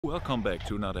Welcome back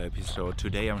to another episode.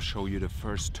 Today I'm showing you the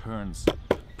first turns,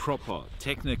 proper,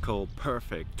 technical,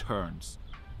 perfect turns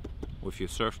with your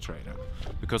surf trainer.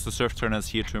 Because the surf trainer is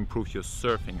here to improve your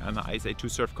surfing. I'm an ISA2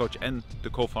 surf coach and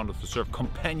the co-founder of the Surf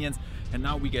Companions. And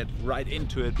now we get right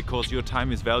into it because your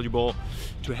time is valuable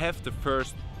to have the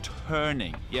first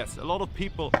turning. Yes, a lot of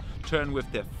people turn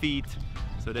with their feet,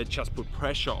 so they just put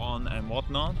pressure on and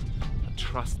whatnot. But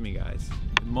trust me guys,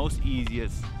 the most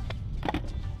easiest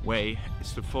way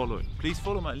is to follow it. Please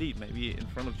follow my lead, maybe in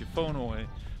front of your phone or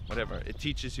whatever. It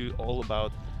teaches you all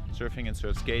about surfing and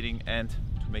surf skating and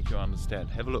to make you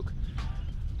understand. Have a look.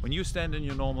 When you stand in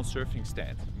your normal surfing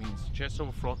stance, it means chest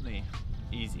over front knee,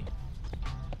 easy.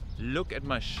 Look at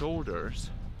my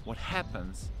shoulders. What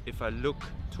happens if I look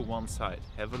to one side?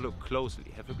 Have a look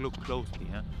closely. Have a look closely,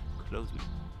 huh? Closely.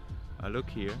 I look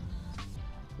here.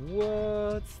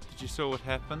 What? Did you see what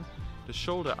happened? The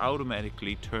shoulder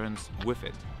automatically turns with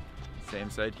it. Same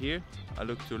side here. I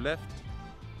look to left.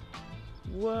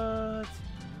 What?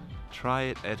 Try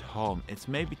it at home. It's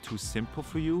maybe too simple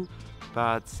for you,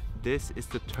 but this is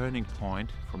the turning point.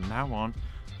 From now on,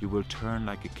 you will turn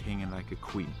like a king and like a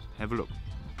queen. Have a look.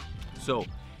 So,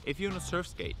 if you're on a surf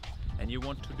skate and you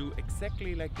want to do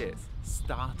exactly like this,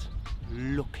 start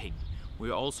looking.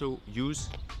 We also use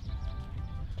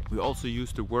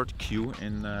the word cue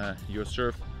in your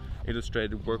surf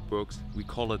illustrated workbooks. We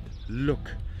call it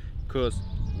look, because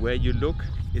where you look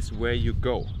is where you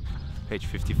go. Page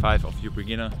 55 of your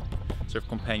beginner surf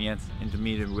companions,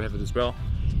 intermediate, we have it as well.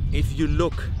 If you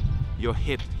look, your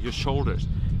hip, your shoulders,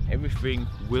 everything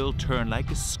will turn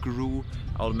like a screw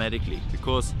automatically,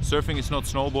 because surfing is not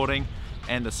snowboarding,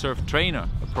 and a surf trainer,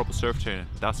 a proper surf trainer,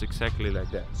 does exactly like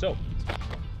that. So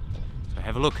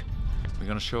have a look. I'm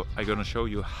gonna show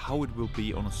you how it will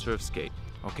be on a surf skate.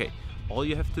 Okay, all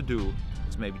you have to do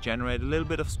is maybe generate a little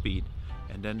bit of speed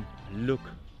and then look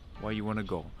where you want to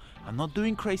go. I'm not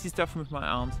doing crazy stuff with my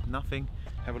arms, nothing.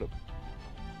 Have a look.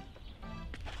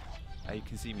 You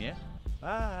can see me, yeah?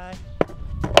 Bye!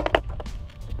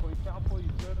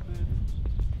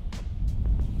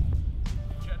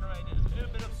 Generated a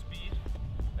little bit of speed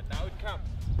and now it comes.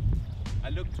 I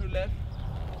look to left.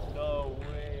 No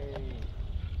way!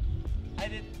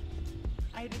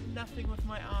 I did nothing with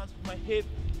my arms, with my hip.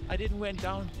 I didn't went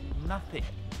down, nothing.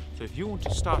 So if you want to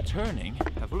start turning,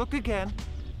 have a look again.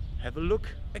 Have a look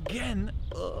again.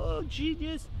 Oh,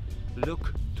 genius.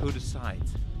 Look to the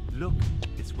sides. Look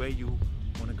is where you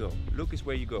want to go. Look is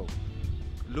where you go.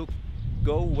 Look,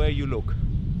 go where you look.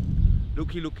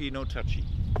 Looky, looky, no touchy.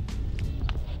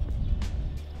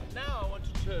 Now I want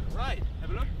to turn right.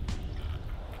 Have a look.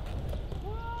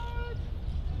 What?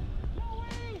 No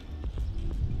way.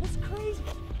 That's crazy.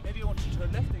 Maybe I want to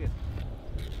turn left again.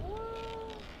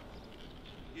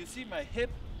 You see my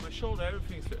hip, my shoulder,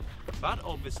 everything's good. But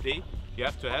obviously you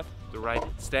have to have the right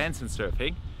stance in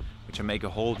surfing, which I make a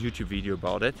whole YouTube video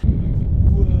about it.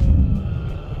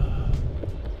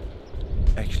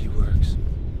 Actually works.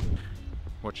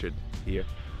 Watch it here.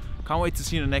 Can't wait to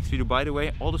see you in the next video. By the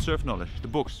way, all the surf knowledge, the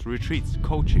books, the retreats,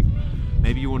 coaching.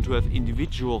 Maybe you want to have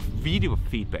individual video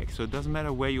feedback, so it doesn't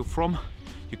matter where you're from.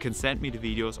 You can send me the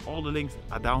videos. All the links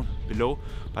are down below.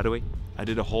 By the way, I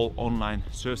did a whole online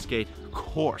surf skate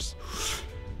course,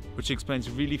 which explains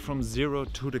really from zero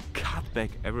to the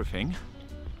cutback everything.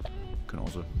 Can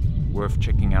also worth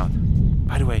checking out.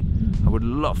 By the way, I would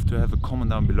love to have a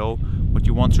comment down below what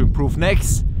you want to improve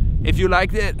next, if you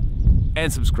liked it,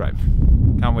 and subscribe.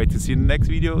 Can't wait to see you in the next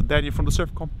video. Daniel from the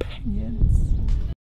Surf Companions.